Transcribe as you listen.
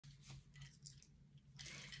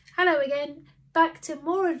Hello again, back to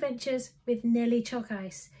more adventures with Nellie Choc.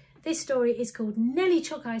 This story is called Nellie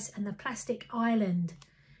Choc and the Plastic Island,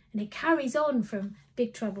 and it carries on from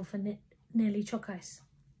Big Trouble for Nellie Choc.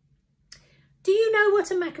 Do you know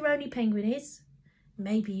what a macaroni penguin is?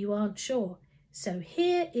 Maybe you aren't sure, so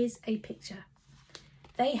here is a picture.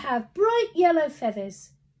 They have bright yellow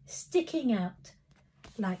feathers sticking out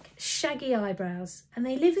like shaggy eyebrows, and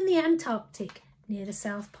they live in the Antarctic near the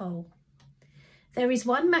South Pole. There is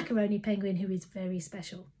one macaroni penguin who is very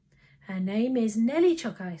special. Her name is Nellie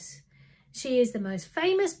Choc. She is the most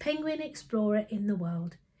famous penguin explorer in the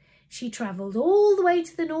world. She travelled all the way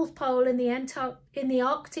to the North Pole in the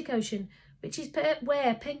Arctic Ocean, which is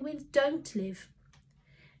where penguins don't live.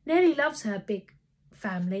 Nellie loves her big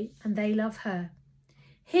family and they love her.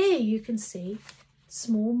 Here you can see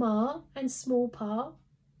Small Ma and Small Pa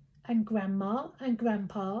and Grandma and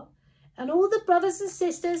Grandpa and all the brothers and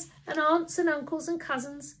sisters and aunts and uncles and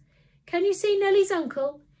cousins. Can you see Nellie's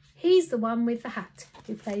uncle? He's the one with the hat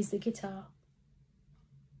who plays the guitar.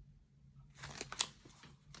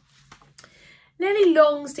 Nellie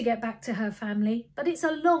longs to get back to her family, but it's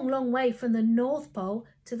a long, long way from the North Pole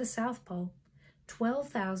to the South Pole.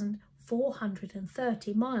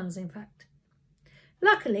 12,430 miles, in fact.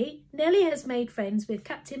 Luckily, Nellie has made friends with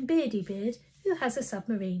Captain Beardy-Beard, who has a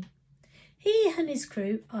submarine. He and his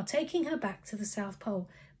crew are taking her back to the South Pole,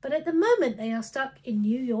 but at the moment they are stuck in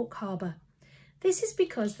New York Harbour. This is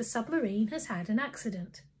because the submarine has had an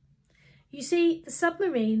accident. You see, the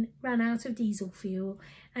submarine ran out of diesel fuel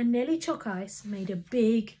and Nellie Choc made a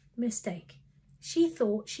big mistake. She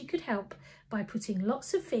thought she could help by putting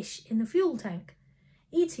lots of fish in the fuel tank.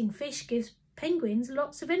 Eating fish gives penguins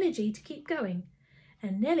lots of energy to keep going,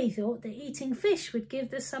 and Nellie thought that eating fish would give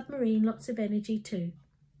the submarine lots of energy too.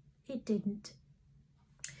 It didn't.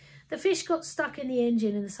 The fish got stuck in the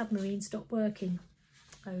engine and the submarine stopped working.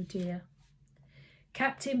 Oh dear.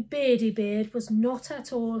 Captain Beardy-Beard was not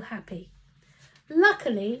at all happy.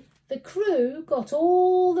 Luckily, the crew got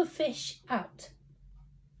all the fish out.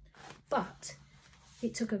 But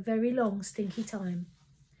it took a very long, stinky time.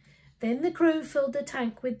 Then the crew filled the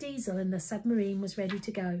tank with diesel and the submarine was ready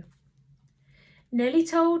to go.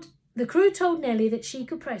 The crew told Nellie that she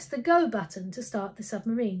could press the go button to start the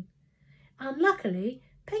submarine. Unluckily,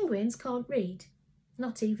 penguins can't read,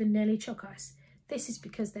 not even Nellie Choc. This is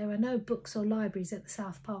because there are no books or libraries at the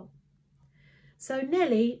South Pole. So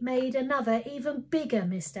Nellie made another, even bigger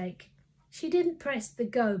mistake. She didn't press the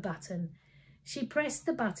go button. She pressed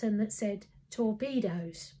the button that said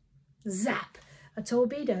torpedoes. Zap! A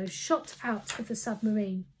torpedo shot out of the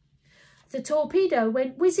submarine. The torpedo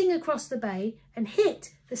went whizzing across the bay and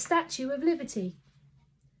hit the Statue of Liberty.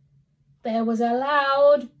 There was a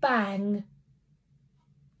loud bang.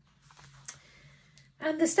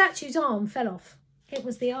 And the statue's arm fell off. It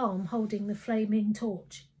was the arm holding the flaming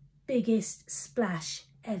torch. Biggest splash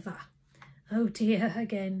ever. Oh dear,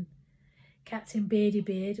 again. Captain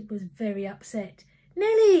Beardy-Beard was very upset.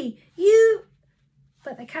 Nellie, you...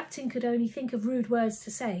 But the captain could only think of rude words to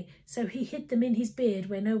say, so he hid them in his beard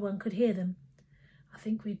where no one could hear them. I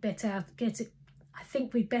think we'd better get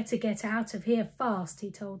out of here fast, he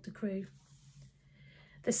told the crew.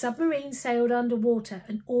 The submarine sailed underwater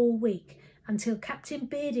and all week until Captain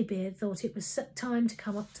Beardy-Beard thought it was time to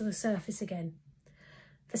come up to the surface again.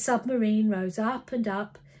 The submarine rose up, and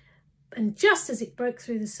just as it broke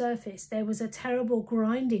through the surface, there was a terrible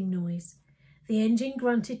grinding noise. The engine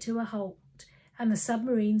grunted to a halt, and the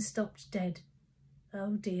submarine stopped dead.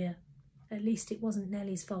 Oh dear, at least it wasn't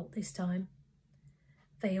Nellie's fault this time.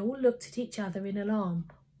 They all looked at each other in alarm.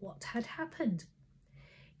 What had happened?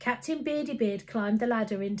 Captain Beardy-Beard climbed the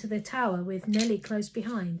ladder into the tower with Nellie close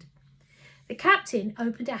behind. The captain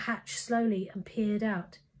opened a hatch slowly and peered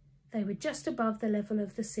out. They were just above the level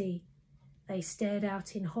of the sea. They stared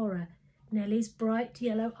out in horror. Nellie's bright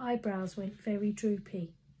yellow eyebrows went very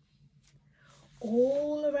droopy.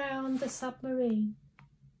 All around the submarine,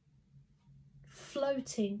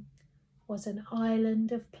 floating, was an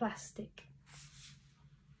island of plastic.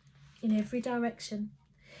 In every direction.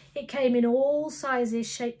 It came in all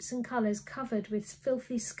sizes, shapes and colours, covered with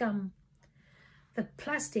filthy scum. The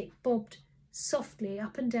plastic bobbed softly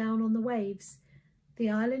up and down on the waves. The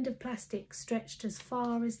island of plastic stretched as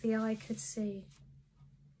far as the eye could see.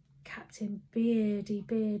 Captain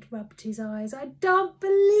Beardy-Beard rubbed his eyes. I don't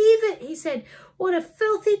believe it, he said. What a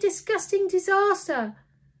filthy, disgusting disaster.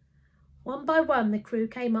 One by one, the crew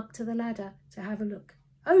came up to the ladder to have a look.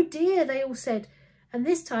 Oh dear, they all said, and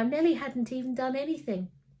this time Nellie hadn't even done anything.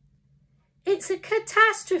 It's a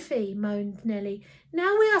catastrophe, moaned Nellie.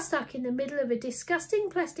 Now we are stuck in the middle of a disgusting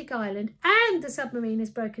plastic island and the submarine is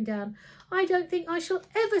broken down. I don't think I shall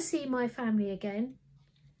ever see my family again.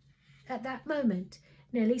 At that moment,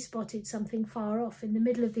 Nellie spotted something far off in the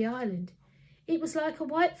middle of the island. It was like a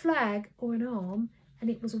white flag or an arm, and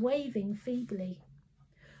it was waving feebly.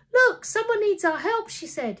 Look, someone needs our help, she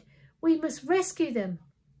said. We must rescue them.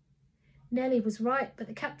 Nellie was right, but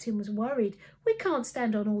the captain was worried. We can't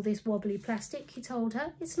stand on all this wobbly plastic, he told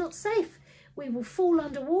her. It's not safe. We will fall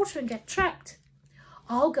underwater and get trapped.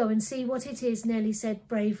 I'll go and see what it is, Nellie said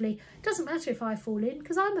bravely. Doesn't matter if I fall in,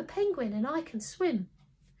 because I'm a penguin and I can swim.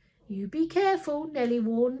 You be careful, Nellie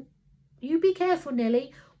warned. You be careful,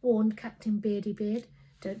 Nellie, warned Captain Beardy-Beard.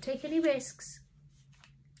 Don't take any risks.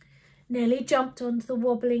 Nellie jumped onto the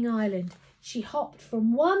wobbling island. She hopped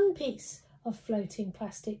from one piece of floating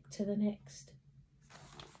plastic to the next.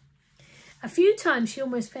 A few times she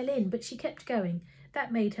almost fell in, but she kept going.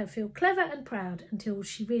 That made her feel clever and proud until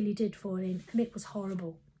she really did fall in, and it was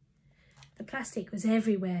horrible. The plastic was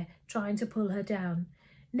everywhere, trying to pull her down.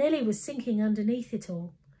 Nellie was sinking underneath it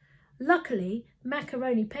all. Luckily,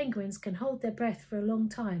 macaroni penguins can hold their breath for a long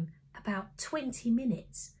time, about 20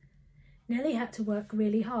 minutes. Nellie had to work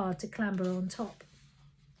really hard to clamber on top.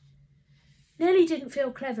 Nellie didn't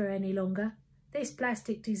feel clever any longer. This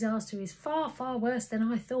plastic disaster is far, far worse than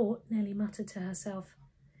I thought, Nellie muttered to herself.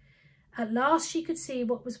 At last she could see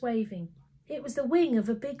what was waving. It was the wing of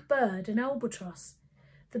a big bird, an albatross.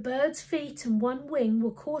 The bird's feet and one wing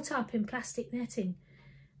were caught up in plastic netting.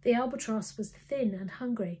 The albatross was thin and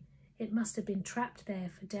hungry. It must have been trapped there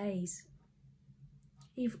for days.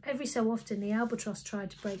 Every so often the albatross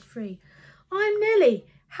tried to break free. I'm Nellie.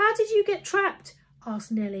 How did you get trapped?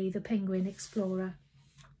 Asked Nellie, the penguin explorer.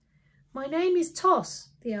 My name is Toss,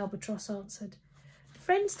 the albatross answered.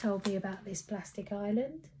 Friends told me about this plastic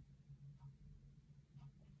island.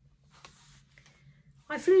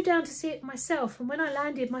 I flew down to see it myself, and when I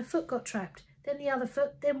landed my foot got trapped, then the other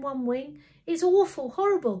foot, then one wing. It's awful,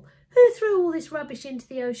 horrible. Who threw all this rubbish into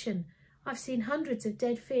the ocean? I've seen hundreds of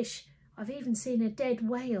dead fish. I've even seen a dead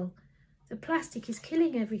whale. The plastic is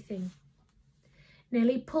killing everything.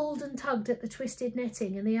 Nellie pulled and tugged at the twisted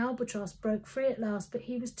netting and the albatross broke free at last, but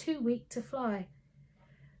he was too weak to fly.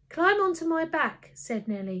 Climb onto my back, said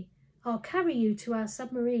Nellie. I'll carry you to our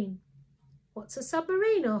submarine. What's a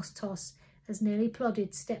submarine? Asked Toss, as Nellie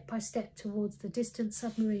plodded step by step towards the distant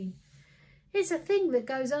submarine. It's a thing that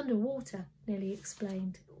goes underwater, Nellie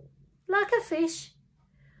explained. Like a fish?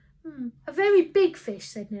 A very big fish,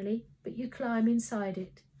 said Nellie, but you climb inside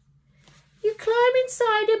it. You climb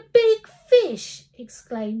inside a big fish,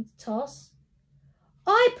 exclaimed Toss.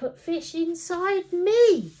 I put fish inside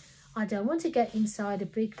me. I don't want to get inside a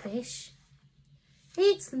big fish.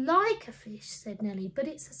 It's like a fish, said Nellie, but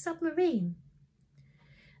it's a submarine.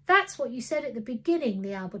 That's what you said at the beginning,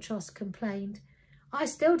 the albatross complained. I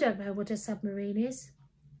still don't know what a submarine is.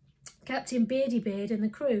 Captain Beardy-Beard and the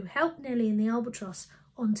crew helped Nellie and the albatross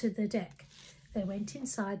onto the deck. They went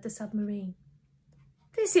inside the submarine.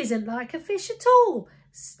 This isn't like a fish at all,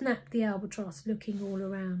 snapped the albatross, looking all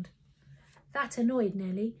around. That annoyed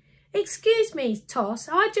Nellie. Excuse me, Toss,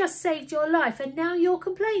 I just saved your life and now you're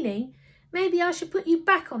complaining? Maybe I should put you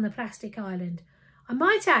back on the plastic island. I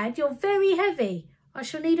might add you're very heavy. I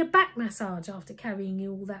shall need a back massage after carrying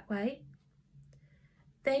you all that way.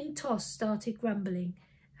 Then Toss started grumbling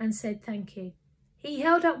and said thank you. He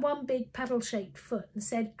held up one big paddle-shaped foot and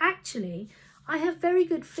said, actually, I have very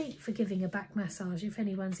good feet for giving a back massage if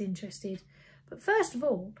anyone's interested. But first of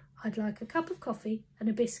all, I'd like a cup of coffee and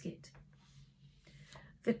a biscuit.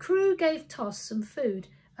 The crew gave Toss some food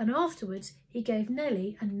and afterwards he gave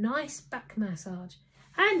Nellie a nice back massage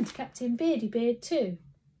and Captain Beardy-Beard too.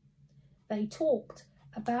 They talked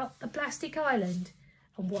about the plastic island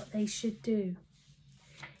and what they should do.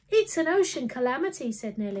 It's an ocean calamity,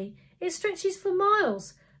 said Nellie. It stretches for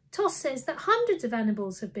miles. Toss says that hundreds of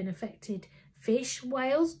animals have been affected. Fish,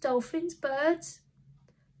 whales, dolphins, birds.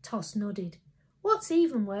 Toss nodded. What's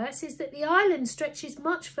even worse is that the island stretches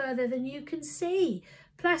much further than you can see.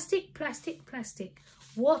 Plastic, plastic, plastic.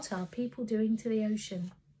 What are people doing to the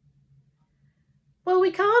ocean? Well,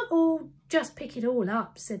 we can't all just pick it all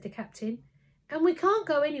up, said the captain. And we can't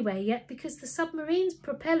go anywhere yet because the submarine's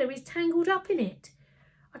propeller is tangled up in it.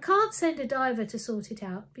 I can't send a diver to sort it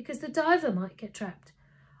out because the diver might get trapped.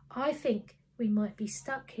 I think we might be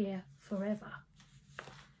stuck here forever.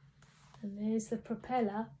 And there's the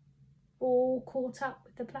propeller all caught up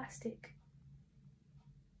with the plastic.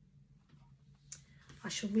 I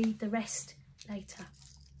shall read the rest later.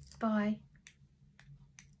 Bye.